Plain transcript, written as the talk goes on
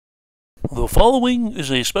The following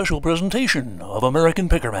is a special presentation of American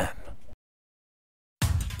Pickerman.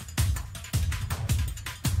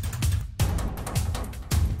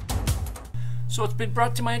 So it's been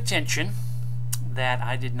brought to my attention that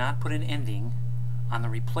I did not put an ending on the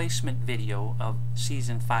replacement video of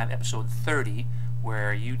Season 5, Episode 30,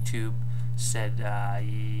 where YouTube said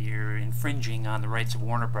you're infringing on the rights of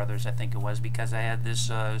Warner Brothers, I think it was, because I had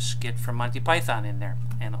this skit from Monty Python in there,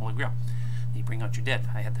 and the Holy Grail. You bring out your dead.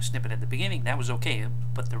 I had the snippet at the beginning, that was okay,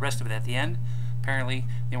 but the rest of it at the end, apparently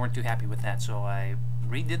they weren't too happy with that, so I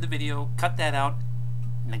redid the video, cut that out,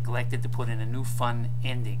 neglected to put in a new fun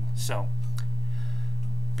ending. So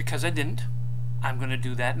because I didn't, I'm going to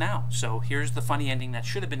do that now. So here's the funny ending that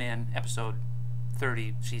should have been in episode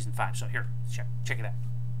 30, season 5. So here, check it out.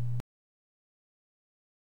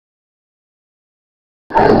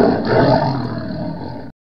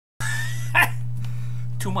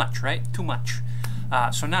 Too much, right? Too much.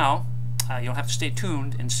 So now you'll have to stay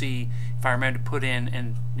tuned and see if I remember to put in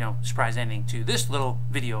and surprise ending to this little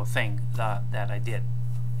video thing that I did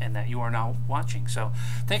and that you are now watching. So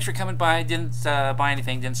thanks for coming by. Didn't buy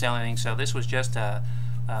anything, didn't sell anything. So this was just a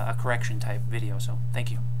correction type video. So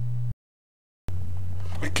thank you.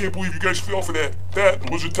 I can't believe you guys fell for that.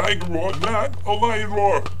 That was a tiger roar, not a lion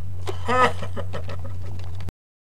roar.